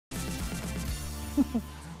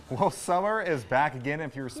Well, summer is back again.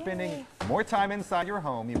 If you're spending more time inside your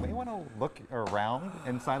home, you may want to look around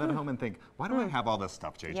inside of the home and think, why do I have all this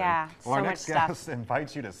stuff, JJ? Yeah, well, our next guest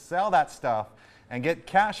invites you to sell that stuff and get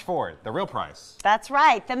cash for it, the real price. That's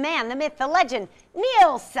right. The man, the myth, the legend,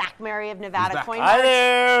 Neil Sackmary of Nevada Coin Mart. Hi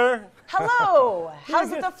there. Hello. How's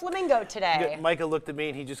the Flamingo today? Micah looked at me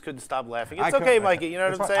and he just couldn't stop laughing. It's okay, Micah. You know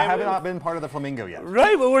what I'm saying? I have not been part of the Flamingo yet.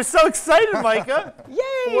 Right, well, we're so excited, Micah.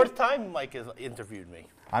 Yay. 4th time Micah interviewed me.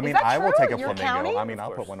 I mean, that I will true? take a You're Flamingo. counting? I mean,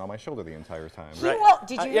 I'll put one on my shoulder the entire time. Right. Well,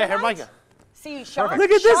 did you hear Yeah, that? here, Micah. See, Sean,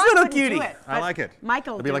 Look at this Sean little wouldn't do cutie. it, I like it.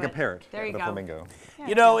 Michael It'll be like a parrot. There you the go. Flamingo. Yeah,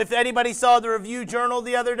 You know, if anybody saw the Review Journal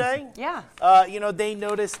the other day, yeah. you know, they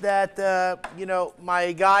noticed that, you know,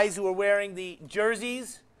 my guys who were wearing the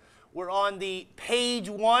jerseys were on the page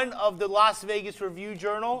 1 of the Las Vegas Review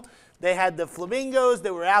Journal. They had the Flamingos.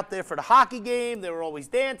 They were out there for the hockey game. They were always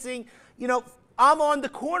dancing. You know, I'm on the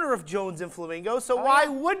corner of Jones and Flamingo, so why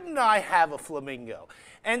wouldn't I have a Flamingo?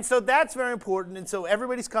 And so that's very important. And so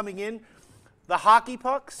everybody's coming in. The hockey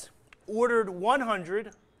pucks, ordered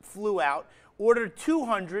 100, flew out. Ordered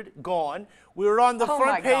 200, gone. We were on the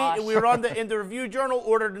front page, and we were on in the Review Journal,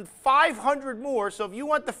 ordered 500 more. So if you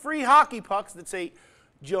want the free hockey pucks that say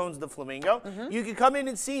Jones the Flamingo, you can come in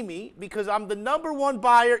and see me because I'm the #1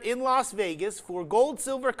 buyer in Las Vegas for gold,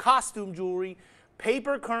 silver, costume jewelry,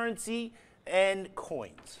 paper currency, and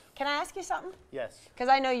coins. Can I ask you something? Yes. Because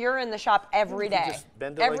I know you're in the shop every day. Just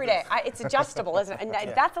bend it every like day. It's adjustable, isn't it?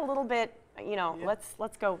 And that's a little bit, you know,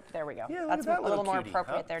 let's go. There we go. Yeah, that's that a little more cutie,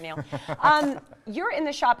 appropriate there, Neil. You're in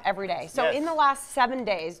the shop every day. So in the last 7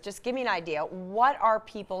 days, just give me an idea. What are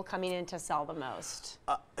people coming in to sell the most?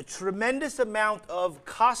 A tremendous amount of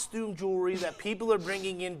costume jewelry that people are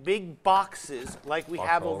bringing in big boxes like we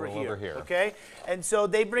have over here. Okay? And so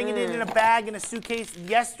they bring it in a bag, in a suitcase.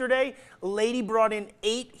 Yesterday, a lady brought in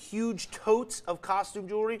 8 huge totes of costume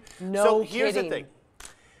jewelry. No kidding. So here's the thing.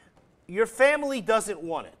 Your family doesn't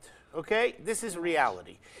want it. Okay? This is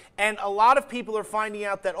reality. And a lot of people are finding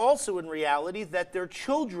out that also in reality that their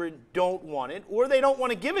children don't want it or they don't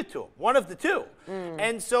want to give it to them. One of the two.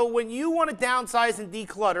 And so when you want to downsize and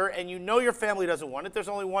declutter and you know your family doesn't want it, there's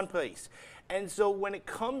only one place. And so when it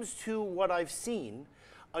comes to what I've seen,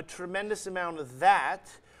 a tremendous amount of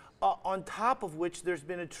that, on top of which there's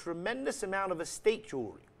been a tremendous amount of estate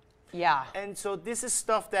jewelry. Yeah. And so this is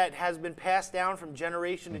stuff that has been passed down from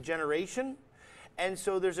generation to generation. And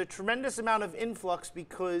so there's a tremendous amount of influx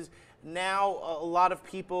because now a lot of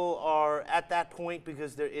people are at that point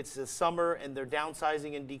because it's the summer and they're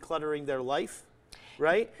downsizing and decluttering their life,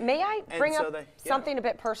 right? May I bring up something a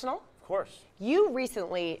bit personal? Of course. You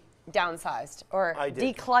recently downsized or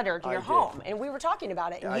decluttered your home, and we were talking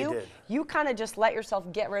about it. And you kind of just let yourself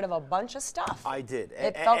get rid of a bunch of stuff. I did.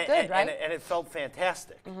 It felt good, right? And it felt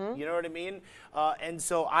fantastic. You know what I mean? And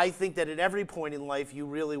so I think that at every point in life, you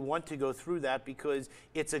really want to go through that because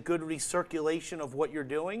it's a good recirculation of what you're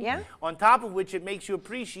doing. Yeah. On top of which, it makes you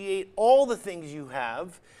appreciate all the things you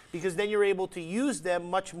have because then you're able to use them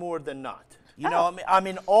much more than not. You know, I'm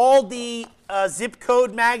in all the zip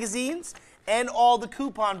code magazines and all the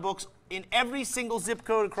coupon books in every single zip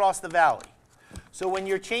code across the valley. So when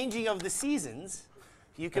you're changing of the seasons,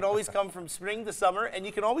 you can always come from spring to summer, and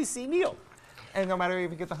you can always see Neil. And no matter if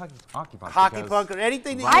you get the hockey puck. Hockey puck or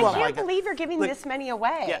anything that you want. I can't believe you're giving this many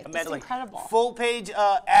away. Yeah, it's incredible. Full page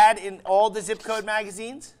ad in all the zip code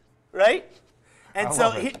magazines, right? And so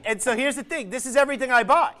here's the thing. This is everything I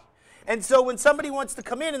buy. And so when somebody wants to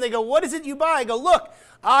come in and they go, what is it you buy? I go, look,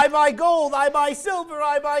 I buy gold, I buy silver,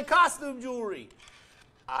 I buy costume jewelry.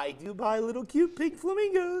 I do buy little cute pink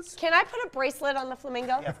flamingos. Can I put a bracelet on the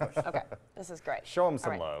flamingo? Yeah, of course. Okay, this is great. Show them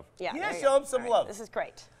some love. Yeah, show them some love. This is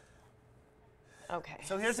great. Okay.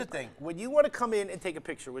 So here's the thing. When you want to come in and take a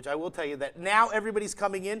picture, which I will tell you that now everybody's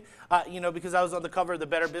coming in, you know, because I was on the cover of the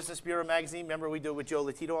Better Business Bureau magazine. Remember we do it with Joe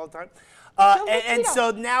Latito all the time? And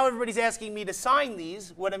so now everybody's asking me to sign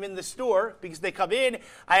these when I'm in the store because they come in.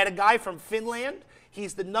 I had a guy from Finland.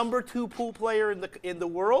 He's the #2 pool player in the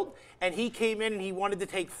world, and he came in and he wanted to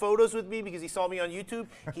take photos with me because he saw me on YouTube.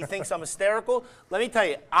 He thinks I'm hysterical. Let me tell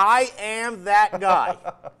you, I am that guy.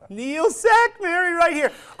 Neil Sackmary right here.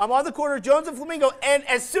 I'm on the corner of Jones and Flamingo, and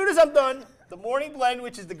as soon as I'm done, the Morning Blend,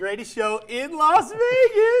 which is the greatest show in Las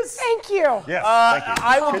Vegas. Thank you. Yes, thank you.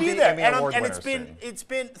 I will be there, and it's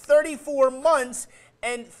been 34 months.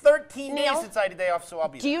 And 13 days since I had a day off, so I'll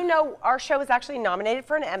be there. Do you know our show is actually nominated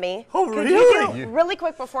for an Emmy? Oh, really? Really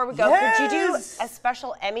quick before we go, could you do a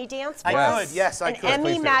special Emmy dance for us? I could, yes, I could. An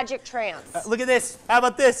Emmy magic trance. Look at this. How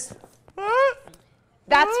about this?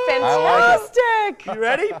 That's fantastic. You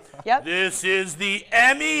ready? Yep. This is the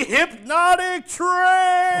Emmy Hypnotic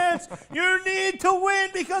Trance. You need to win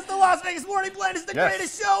because the Las Vegas Morning Blend is the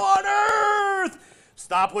greatest show on earth.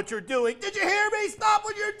 Stop what you're doing. Did you hear me? Stop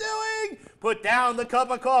what you're doing. Put down the cup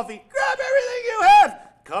of coffee. Grab everything you have.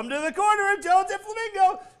 Come to the corner of Jones and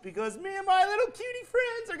Flamingo because me and my little cutie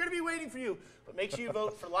friends are going to be waiting for you. But make sure you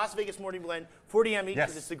vote for Las Vegas Morning Blend for the Emmy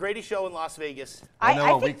because it's the greatest show in Las Vegas. We'll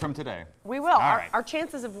know a week from today. We will. Our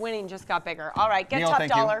chances of winning just got bigger. All right, get Neil, Top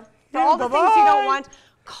Dollar. For Yeah, all the things you don't want,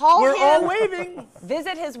 call We're him. all waving.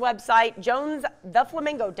 Visit his website,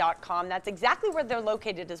 jonestheflamingo.com. That's exactly where they're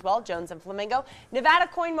located as well, Jones and Flamingo. Nevada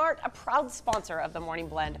Coin Mart, a proud sponsor of the Morning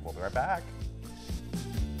Blend. We'll be right back.